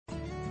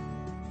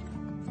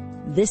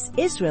This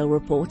Israel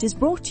report is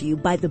brought to you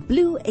by the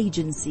Blue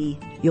Agency.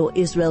 Your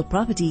Israel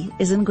property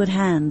is in good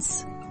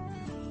hands.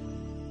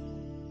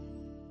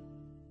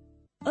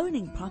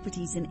 Owning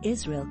properties in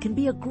Israel can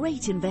be a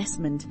great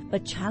investment,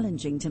 but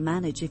challenging to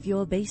manage if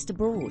you're based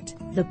abroad.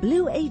 The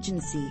Blue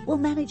Agency will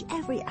manage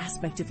every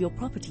aspect of your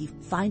property,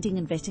 finding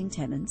and vetting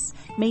tenants,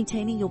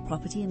 maintaining your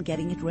property and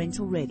getting it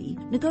rental ready,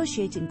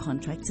 negotiating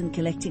contracts and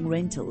collecting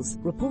rentals,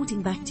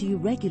 reporting back to you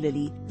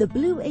regularly. The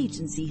Blue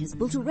Agency has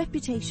built a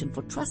reputation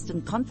for trust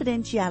and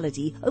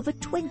confidentiality over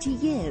 20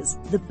 years.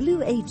 The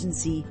Blue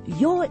Agency,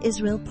 your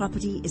Israel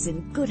property is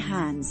in good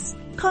hands.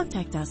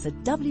 Contact us at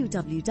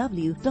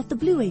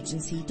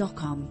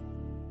www.theblueagency.com.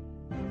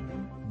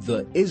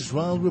 The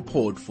Israel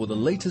Report for the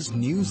latest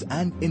news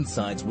and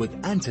insights with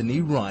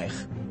Anthony Reich.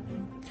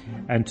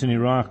 Anthony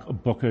Reich,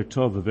 Boker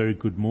Tov, a very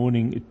good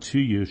morning to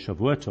you.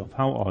 Shavua Tov,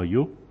 how are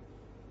you?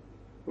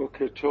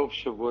 Boker Tov,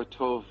 Shavua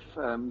Tov.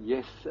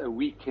 Yes, a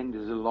weekend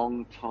is a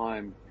long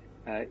time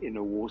in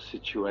a war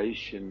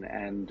situation,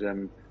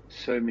 and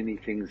so many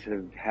things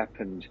have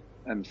happened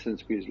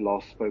since we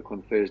last spoke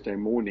on Thursday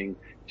morning.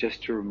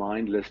 Just to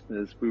remind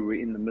listeners, we were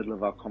in the middle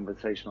of our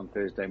conversation on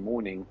Thursday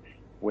morning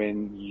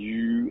when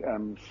you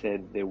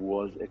said there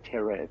was a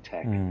terror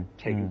attack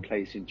taking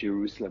place in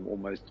Jerusalem.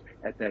 Almost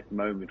at that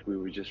moment, we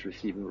were just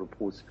receiving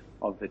reports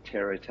of the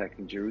terror attack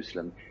in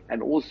Jerusalem.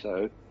 And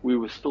also, we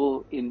were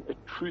still in a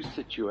truce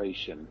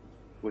situation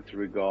with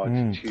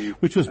regard to...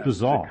 Which was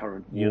bizarre, the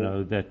current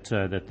war.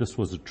 That this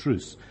was a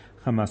truce.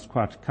 Hamas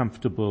quite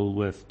comfortable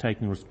with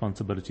taking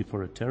responsibility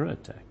for a terror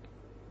attack.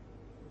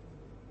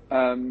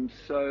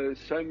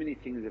 So many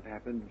things have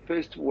happened.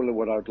 First of all,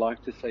 what I'd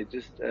like to say,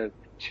 just to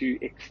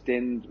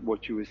extend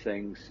what you were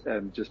saying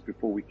just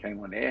before we came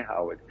on air,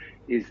 Howard,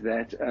 is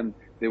that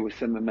there were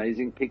some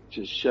amazing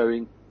pictures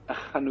showing a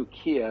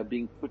Chanukiah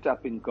being put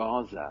up in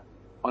Gaza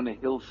on a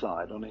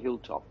hillside, on a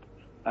hilltop,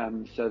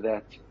 so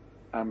that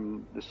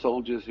the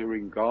soldiers who are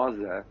in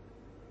Gaza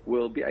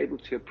will be able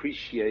to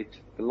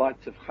appreciate the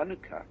lights of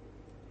Hanukkah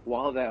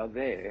while they are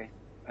there,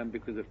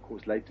 because, of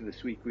course, later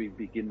this week we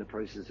begin the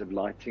process of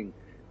lighting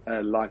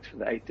lights for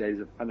the 8 days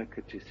of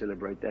Hanukkah to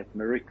celebrate that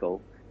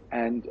miracle.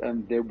 And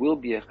there will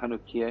be a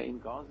Chanukiah in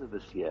Gaza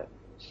this year.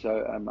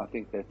 So I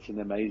think that's an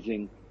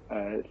amazing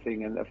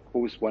thing. And, of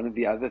course, one of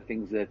the other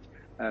things that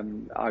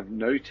I've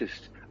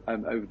noticed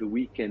over the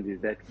weekend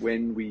is that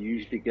when we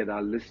usually get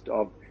our list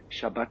of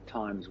Shabbat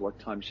times, what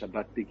time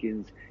Shabbat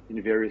begins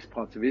in various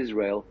parts of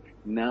Israel,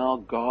 now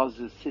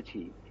Gaza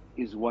City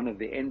is one of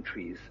the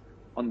entries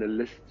on the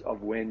list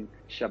of when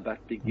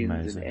Shabbat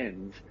begins and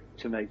ends,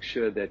 to make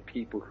sure that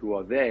people who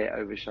are there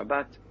over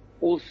Shabbat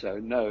also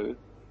know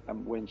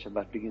when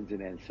Shabbat begins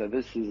and ends. So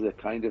this is a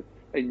kind of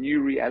a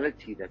new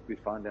reality that we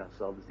find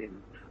ourselves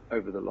in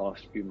over the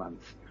last few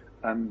months.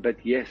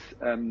 But yes,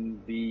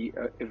 the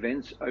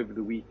events over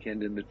the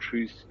weekend and the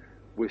truce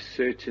were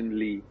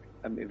certainly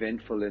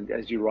eventful. And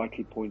as you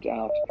rightly point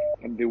out,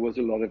 there was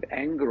a lot of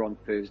anger on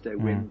Thursday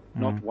when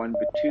not one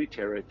but two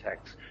terror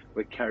attacks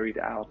were carried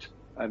out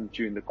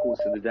during the course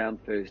of the day on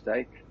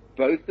Thursday,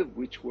 both of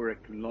which were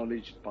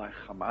acknowledged by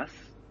Hamas,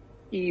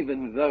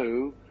 even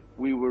though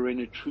we were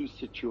in a true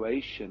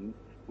situation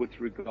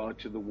with regard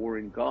to the war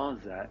in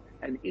Gaza.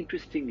 And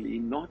interestingly,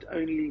 not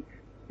only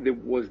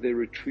was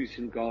there a truce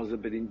in Gaza,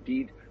 but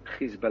indeed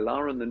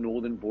Hezbollah on the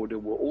northern border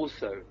were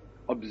also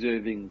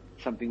observing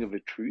something of a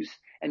truce.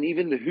 And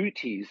even the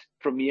Houthis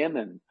from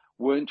Yemen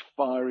weren't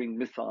firing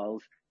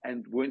missiles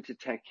and weren't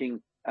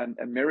attacking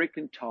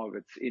American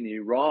targets in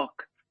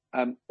Iraq,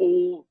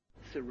 all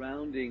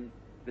surrounding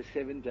the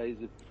 7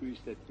 days of truce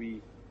that we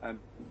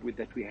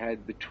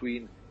had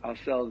between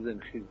ourselves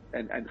and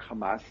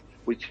Hamas,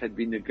 which had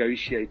been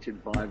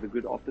negotiated by the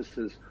good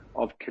officers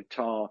of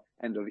Qatar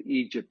and of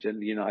Egypt and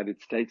the United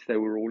States. They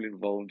were all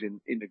involved in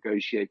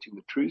negotiating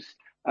the truce.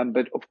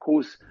 But of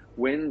course,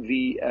 when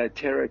the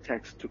terror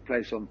attacks took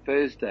place on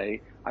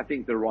Thursday, I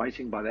think the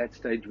writing by that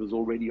stage was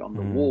already on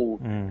the wall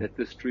that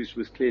this truce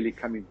was clearly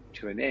coming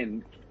to an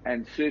end.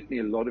 And certainly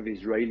a lot of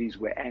Israelis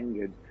were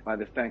angered by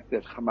the fact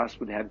that Hamas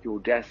would have the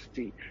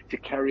audacity to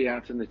carry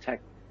out an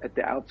attack at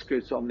the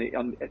outskirts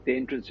at the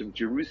entrance of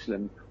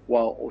Jerusalem,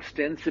 while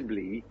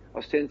ostensibly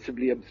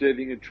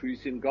observing a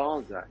truce in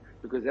Gaza,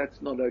 because that's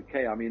not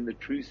okay. I mean, the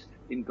truce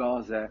in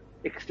Gaza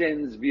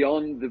extends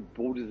beyond the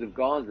borders of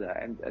Gaza,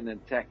 and an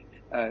attack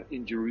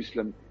in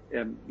Jerusalem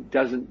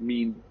doesn't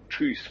mean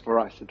truce for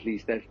us, at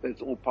least.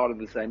 That's all part of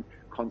the same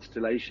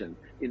constellation.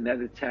 In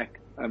that attack,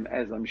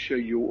 as I'm sure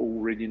you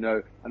already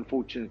know,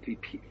 unfortunately,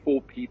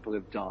 4 people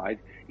have died,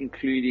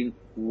 including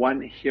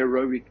one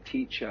heroic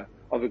teacher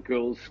of a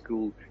girls'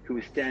 school who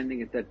was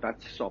standing at that bus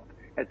stop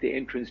at the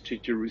entrance to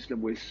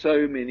Jerusalem, where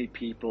so many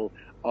people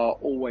are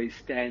always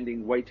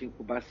standing, waiting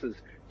for buses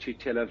to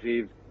Tel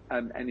Aviv,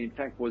 and in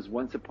fact was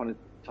once upon a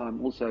time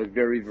also a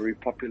very, very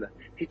popular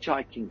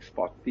hitchhiking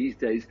spot. These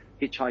days,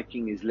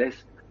 hitchhiking is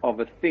less of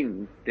a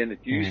thing than it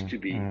used to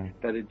be,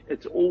 but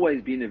it's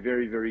always been a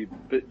very, very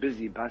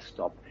busy bus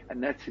stop,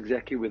 and that's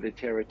exactly where the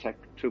terror attack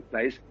took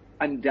place,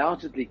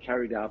 undoubtedly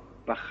carried out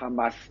by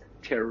Hamas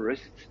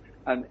terrorists,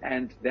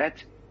 and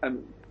that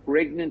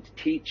pregnant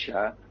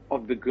teacher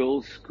of the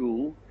girls'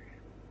 school,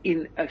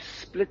 in a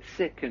split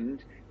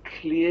second,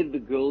 cleared the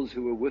girls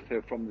who were with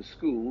her from the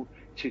school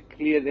to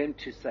clear them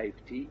to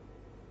safety.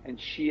 And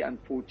she,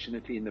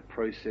 unfortunately, in the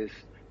process,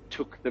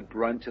 took the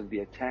brunt of the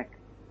attack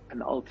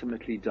and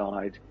ultimately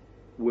died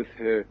with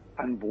her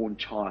unborn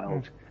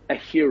child. A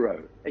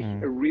hero,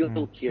 a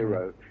real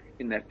hero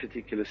in that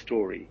particular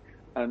story.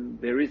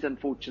 There is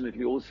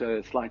unfortunately also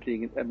a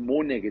slightly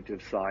more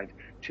negative side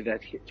to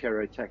that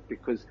terror attack,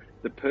 because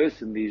the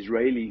person, the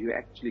Israeli who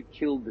actually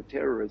killed the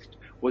terrorist,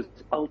 was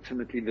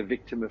ultimately the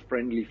victim of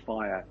friendly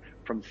fire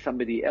from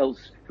somebody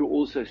else who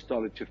also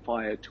started to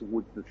fire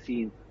towards the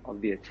scene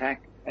of the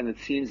attack. And it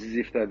seems as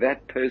if though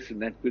that person,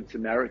 that Good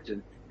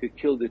Samaritan who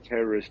killed the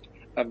terrorist,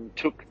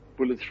 took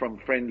bullets from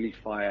friendly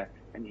fire,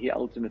 and he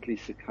ultimately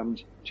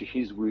succumbed to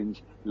his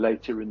wounds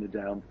later in the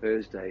day on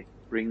Thursday,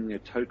 bringing a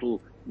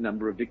total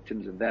number of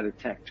victims of that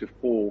attack to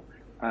 4,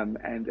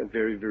 and a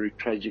very, very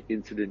tragic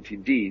incident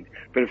indeed.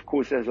 But of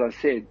course, as I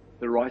said,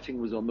 the writing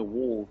was on the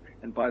wall,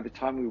 and by the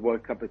time we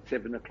woke up at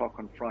 7 o'clock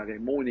on Friday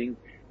morning,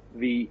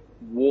 the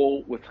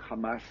war with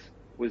Hamas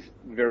was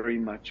very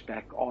much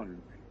back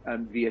on.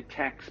 The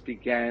attacks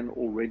began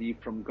already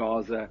from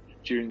Gaza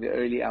during the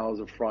early hours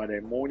of Friday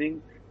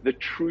morning. The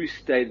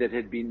truce day that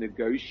had been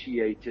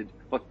negotiated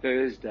for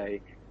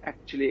Thursday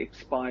actually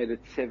expired at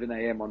 7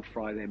 a.m. on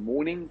Friday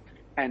morning,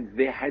 and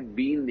there had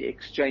been the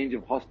exchange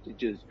of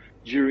hostages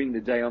during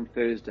the day on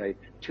Thursday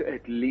to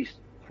at least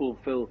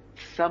fulfill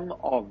some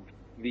of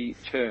the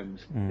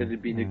terms that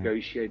had been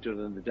negotiated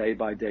on the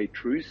day-by-day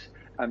truce.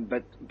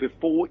 But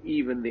before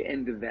even the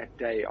end of that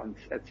day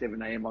at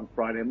 7 a.m. on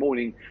Friday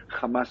morning,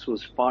 Hamas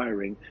was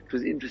firing. It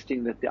was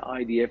interesting that the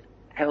IDF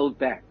held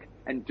back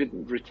and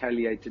didn't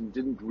retaliate and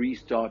didn't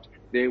restart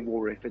their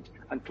war effort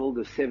until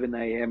the 7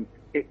 a.m.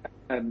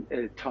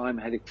 Time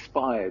had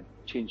expired,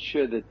 to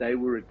ensure that they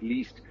were at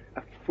least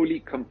fully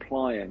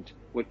compliant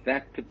with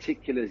that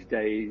particular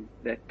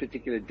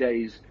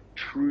day's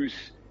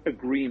truce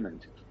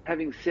agreement.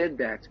 Having said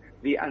that,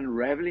 the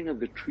unraveling of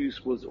the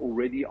truce was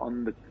already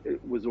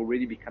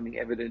becoming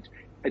evident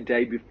a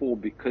day before,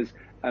 because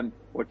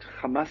what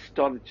Hamas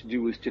started to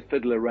do was to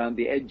fiddle around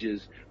the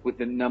edges with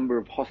the number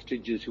of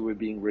hostages who were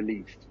being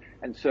released.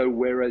 And so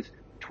whereas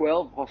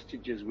 12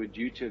 hostages were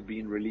due to have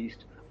been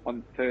released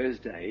on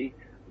Thursday,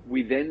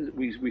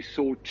 we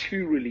saw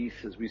 2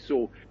 releases. We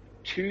saw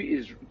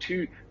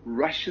two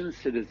Russian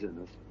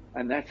citizens,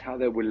 and that's how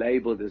they were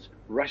labeled, as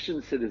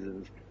Russian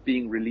citizens,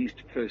 being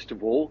released first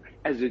of all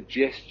as a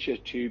gesture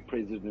to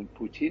President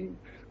Putin.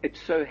 It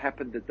so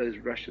happened that those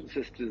Russian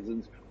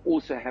citizens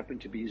also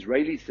happened to be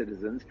Israeli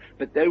citizens,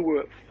 but they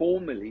were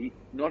formally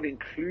not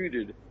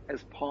included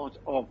as part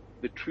of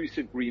the truce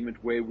agreement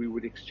where we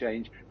would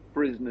exchange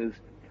prisoners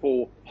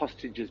for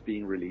hostages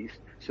being released.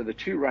 So the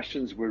 2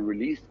 Russians were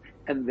released,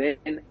 and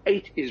then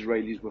 8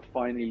 Israelis were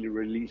finally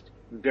released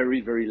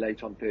very, very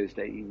late on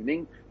Thursday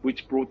evening,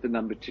 which brought the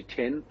number to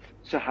 10.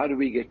 So how do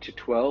we get to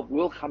 12?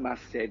 Well, Hamas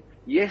said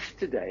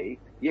yesterday,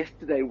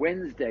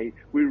 Wednesday,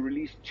 we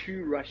released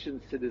 2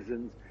 Russian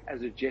citizens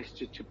as a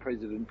gesture to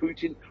President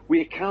Putin.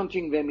 We're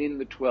counting them in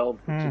the 12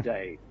 for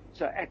today.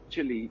 So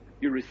actually,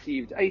 you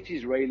received 8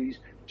 Israelis,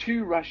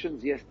 2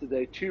 Russians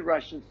yesterday, 2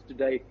 Russians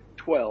today,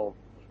 12.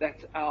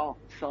 That's our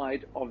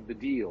side of the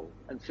deal.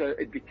 And so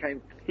it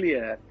became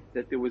clear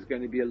that there was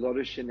going to be a lot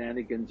of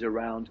shenanigans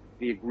around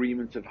the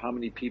agreements of how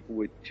many people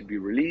were to be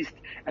released.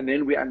 And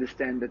then we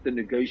understand that the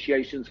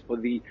negotiations for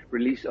the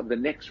release of the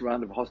next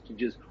round of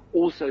hostages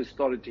also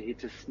started to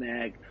hit a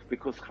snag,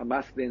 because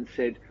Hamas then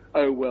said,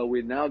 oh, well,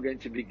 we're now going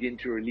to begin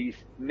to release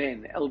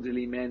men,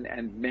 elderly men.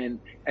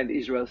 And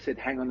Israel said,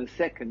 hang on a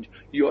second,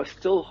 you are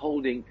still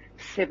holding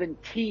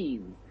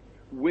 17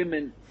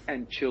 women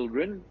and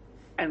children,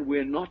 and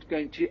we're not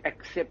going to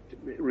accept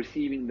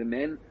receiving the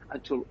men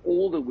until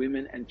all the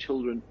women and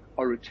children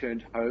are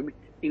returned home,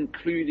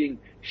 including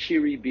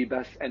Shiri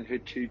Bibas and her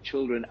 2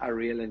 children,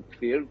 Ariel and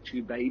Kfir,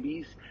 2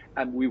 babies.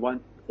 We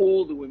want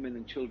all the women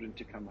and children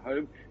to come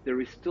home.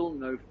 There is still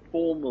no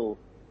formal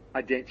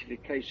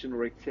identification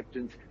or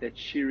acceptance that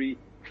Shiri,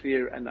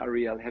 Kfir and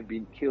Ariel have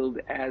been killed,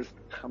 as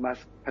Hamas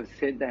have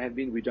said they have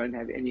been. We don't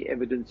have any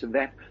evidence of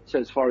that. So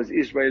as far as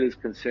Israel is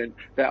concerned,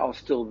 they are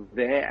still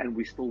there, and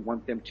we still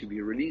want them to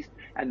be released.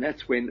 And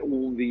that's when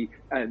all the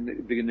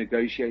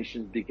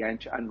negotiations began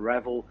to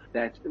unravel,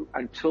 that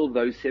until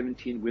those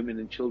 17 women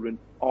and children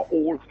are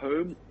all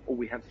home, or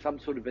we have some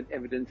sort of an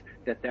evidence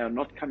that they are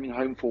not coming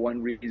home for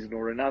one reason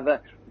or another,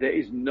 there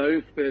is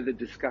no further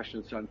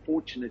discussion. So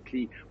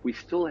unfortunately, we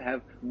still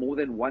have more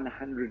than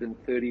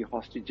 130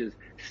 hostages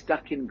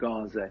stuck in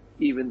Gaza,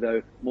 even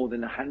though more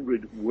than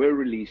 100 were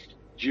released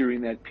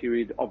during that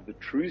period of the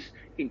truce,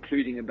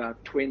 including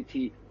about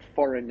 20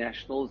 foreign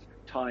nationals,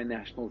 Thai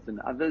nationals and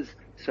others.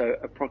 So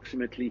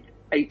approximately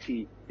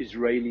 80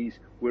 Israelis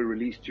were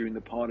released during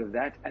the part of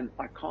that. And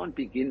I can't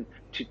begin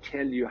to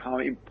tell you how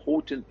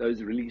important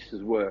those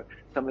releases were.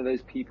 Some of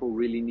those people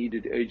really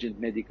needed urgent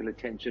medical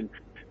attention.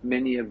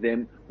 Many of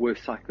them were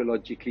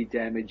psychologically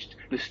damaged.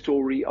 The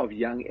story of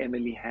young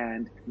Emily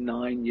Hand,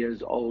 9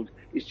 years old,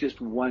 is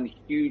just one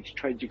huge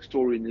tragic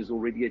story, and there's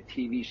already a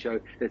TV show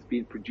that's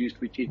been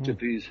produced which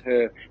interviews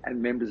her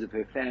and members of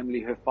her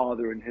family, her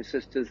father and her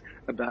sisters,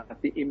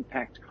 about the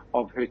impact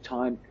of her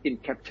time in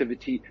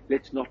captivity.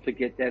 Let's not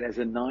forget that as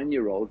a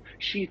 9-year-old,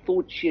 she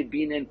thought she had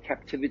been in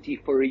captivity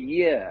for a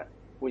year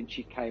when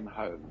she came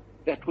home.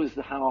 That was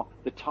how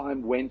the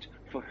time went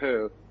for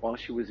her while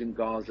she was in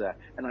Gaza.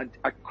 And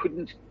I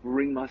couldn't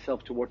bring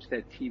myself to watch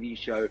that TV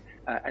show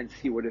and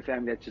see what her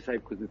family had to say,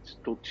 because it's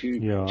still too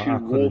raw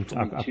for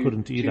me, I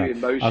couldn't either. too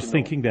emotional. I was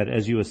thinking that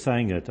as you were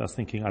saying it, I was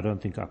thinking, I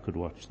don't think I could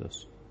watch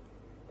this.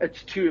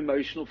 It's too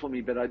emotional for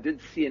me, but I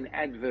did see an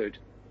advert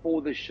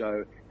for the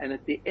show, and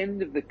at the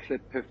end of the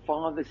clip, her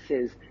father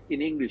says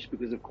in English,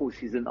 because of course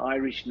he's an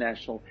Irish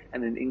national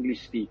and an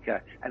English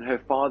speaker, and her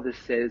father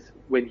says,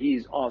 when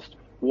he's asked,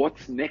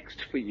 "What's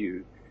next for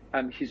you?"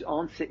 His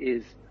answer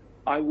is,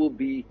 "I will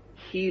be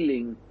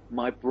healing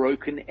my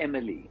broken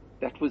Emily."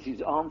 That was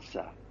his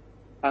answer.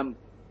 And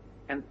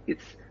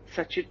it's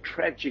such a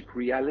tragic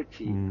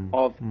reality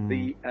of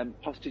the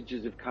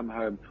hostages have come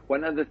home.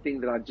 One other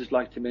thing that I'd just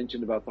like to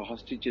mention about the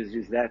hostages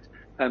is that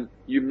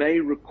you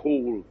may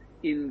recall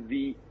in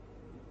the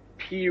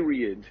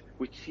period,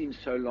 which seems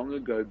so long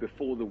ago,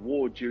 before the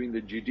war, during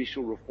the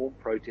judicial reform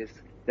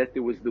protests, that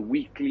there was the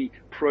weekly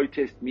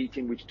protest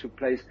meeting which took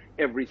place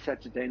every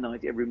Saturday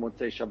night, every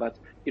Motzei Shabbat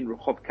in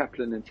Rehov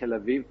Kaplan in Tel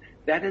Aviv.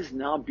 That has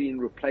now been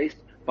replaced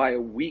by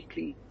a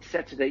weekly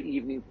Saturday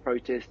evening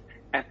protest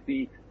at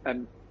the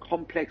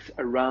complex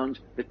around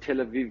the Tel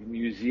Aviv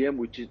Museum,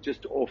 which is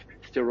just off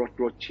Sderot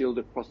Rothschild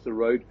across the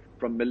road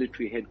from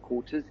military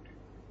headquarters.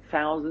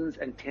 Thousands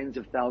and tens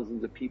of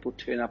thousands of people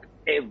turn up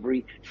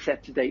every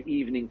Saturday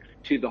evening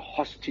to the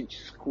Hostage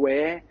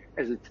Square,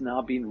 as it's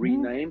now been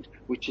renamed,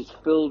 which is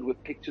filled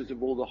with pictures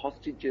of all the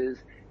hostages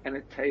and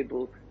a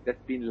table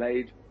that's been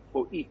laid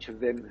for each of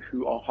them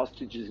who are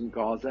hostages in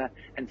Gaza.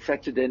 And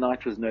Saturday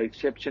night was no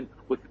exception,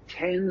 with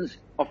tens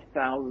of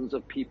thousands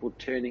of people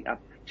turning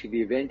up to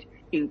the event,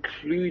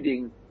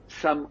 including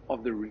some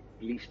of the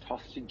released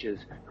hostages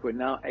who are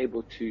now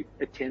able to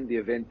attend the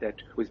event that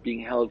was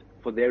being held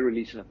for their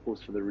release, and of course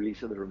for the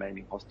release of the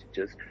remaining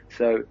hostages.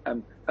 So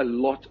a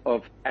lot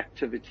of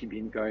activity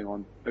been going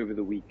on over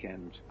the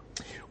weekend.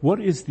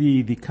 What is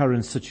the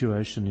current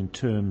situation in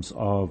terms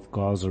of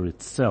Gaza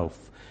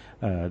itself,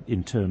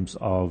 in terms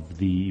of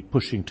the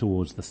pushing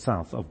towards the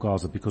south of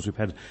Gaza? Because we've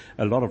had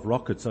a lot of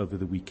rockets over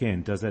the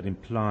weekend. Does that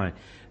imply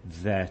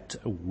that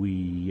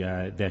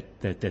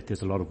that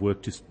there's a lot of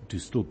work to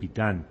still be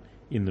done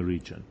in the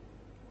region?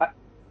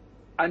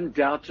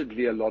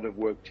 Undoubtedly a lot of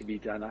work to be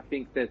done. I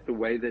think that the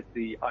way that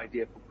the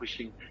idea for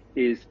pushing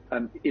is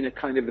in a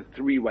kind of a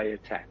three-way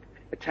attack.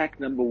 Attack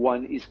number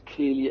one is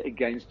clearly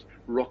against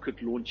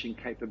rocket launching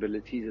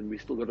capabilities, and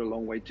we've still got a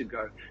long way to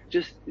go.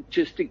 Just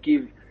to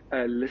give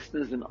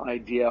listeners an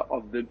idea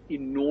of the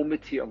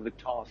enormity of the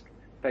task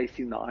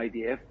facing the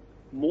IDF,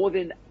 more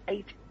than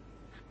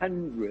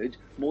 800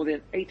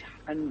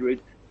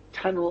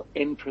 tunnel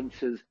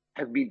entrances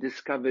have been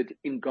discovered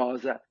in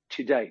Gaza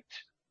to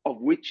date,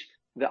 of which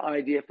the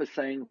IDF are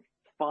saying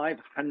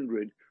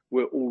 500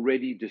 were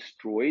already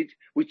destroyed,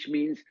 which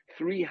means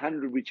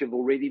 300 which have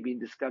already been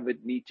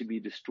discovered need to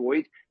be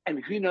destroyed,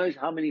 and who knows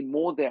how many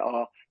more there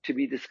are to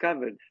be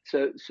discovered.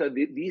 So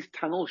these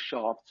tunnel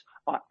shafts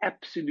are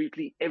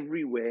absolutely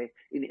everywhere,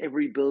 in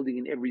every building,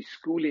 in every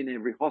school, in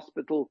every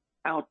hospital,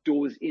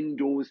 outdoors,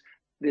 indoors.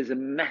 There's a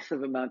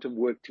massive amount of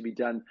work to be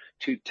done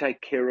to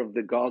take care of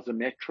the Gaza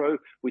Metro,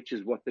 which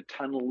is what the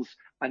tunnels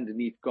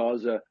underneath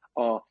Gaza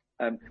are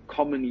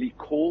commonly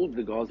called,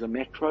 the Gaza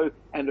Metro,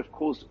 and of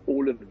course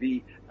all of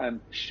the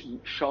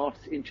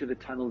shafts into the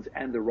tunnels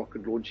and the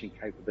rocket launching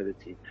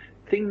capability.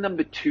 Thing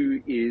number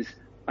two is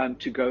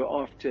to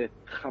go after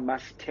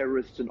Hamas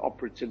terrorists and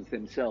operatives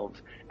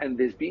themselves. And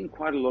there's been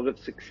quite a lot of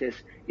success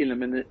in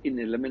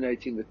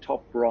eliminating the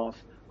top brass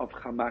of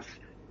Hamas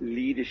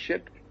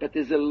leadership, but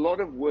there's a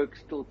lot of work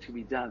still to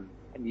be done.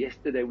 And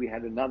yesterday we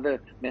had another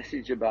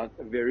message about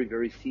a very,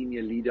 very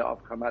senior leader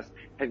of Hamas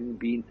having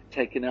been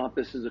taken out.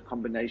 This is a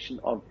combination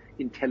of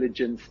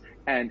intelligence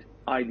and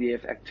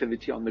IDF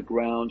activity on the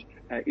ground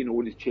in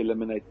order to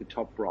eliminate the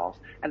top brass.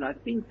 And I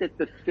think that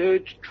the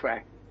third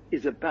track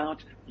is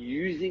about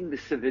using the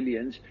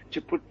civilians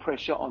to put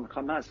pressure on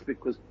Hamas,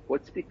 because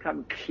what's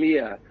become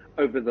clear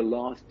over the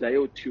last day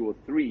or two or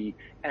three,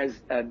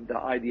 as the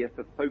IDF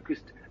have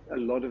focused a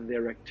lot of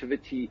their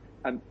activity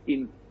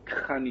in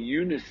Khan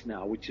Yunis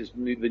now, which is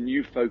the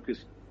new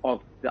focus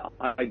of the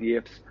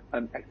IDF's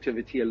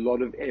activity, a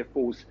lot of Air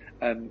Force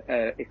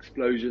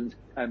explosions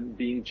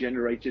being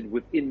generated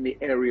within the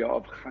area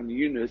of Khan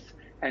Yunis,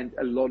 and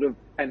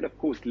of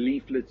course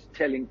leaflets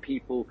telling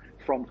people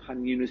from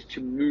Khan Yunis to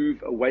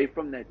move away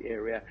from that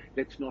area.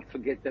 Let's not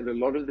forget that a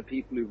lot of the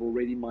people who've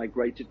already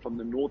migrated from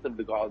the north of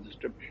the Gaza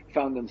Strip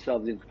found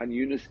themselves in Khan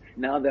Yunis.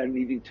 Now they're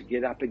needing to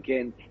get up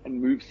again and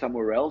move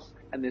somewhere else.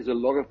 And there's a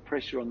lot of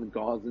pressure on the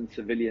Gazan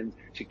civilians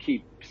to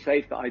keep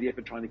safe. The IDF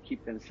are trying to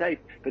keep them safe,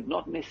 but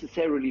not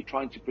necessarily primarily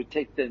trying to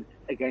protect them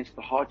against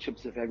the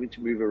hardships of having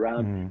to move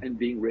around and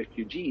being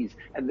refugees.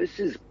 And this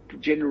is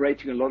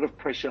generating a lot of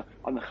pressure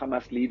on the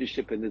Hamas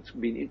leadership. And it's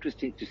been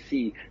interesting to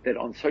see that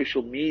on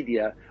social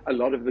media, a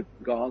lot of the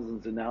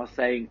Gazans are now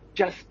saying,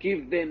 just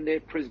give them their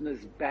prisoners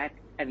back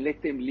and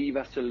let them leave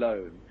us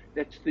alone.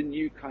 That's the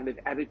new kind of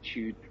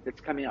attitude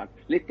that's coming out.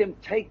 Let them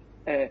take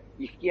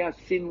Yahya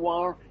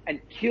Sinwar and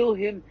kill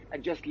him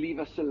and just leave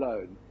us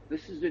alone.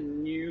 This is a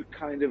new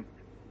kind of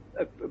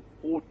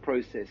thought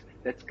process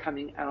that's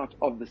coming out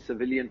of the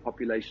civilian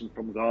population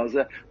from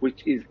Gaza,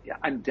 which is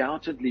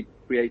undoubtedly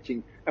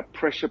creating a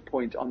pressure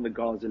point on the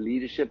Gaza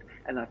leadership.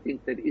 And I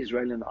think that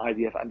Israel and the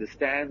IDF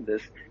understand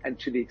this, and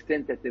to the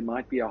extent that there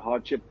might be a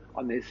hardship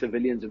on their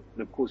civilians, and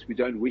of course we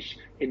don't wish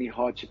any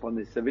hardship on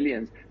their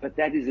civilians, but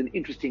that is an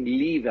interesting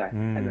lever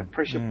and a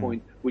pressure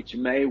point which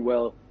may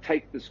well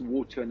take this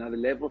war to another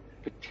level,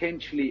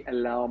 potentially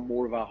allow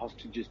more of our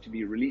hostages to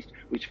be released,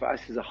 which for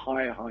us is a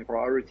high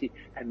priority,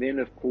 and then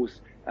of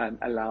course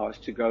allow us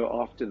to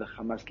go after the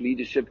Hamas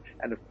leadership,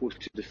 and of course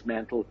to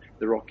dismantle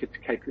the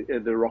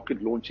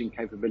rocket launching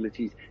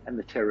capabilities and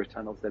the terror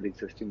tunnels that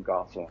exist in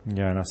Gaza.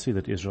 Yeah, and I see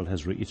that Israel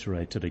has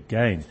reiterated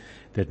again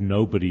that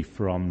no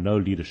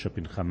leadership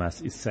in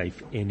Hamas is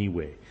safe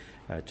anywhere.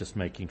 Just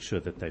making sure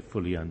that they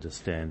fully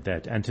understand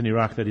that. Anthony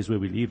Reich, that is where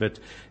we leave it.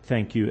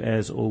 Thank you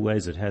as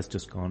always. It has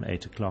just gone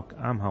 8 o'clock.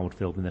 I'm Howard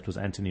Feldman. That was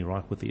Anthony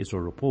Reich with the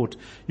Israel Report.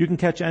 You can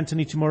catch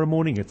Anthony tomorrow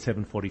morning at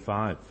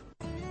 7:45.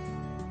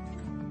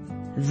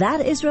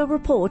 That Israel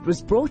Report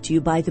was brought to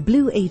you by the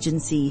Blue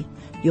Agency.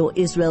 Your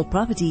Israel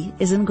property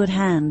is in good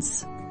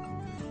hands.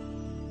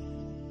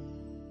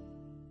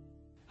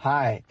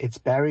 Hi, it's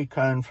Barry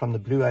Cohen from the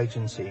Blue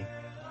Agency.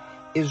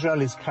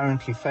 Israel is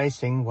currently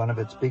facing one of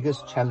its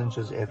biggest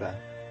challenges ever.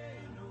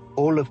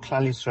 All of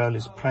Klal Yisrael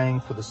is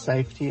praying for the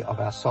safety of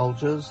our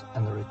soldiers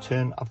and the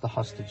return of the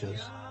hostages.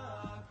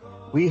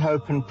 We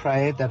hope and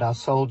pray that our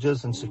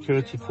soldiers and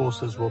security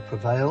forces will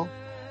prevail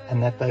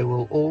and that they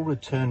will all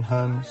return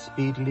home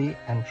speedily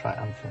and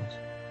triumphant.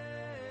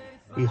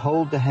 We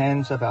hold the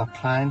hands of our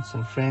clients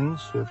and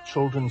friends who have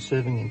children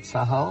serving in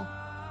Tzahal,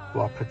 who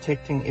are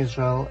protecting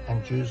Israel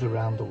and Jews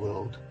around the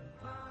world.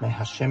 May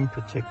Hashem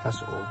protect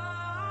us all.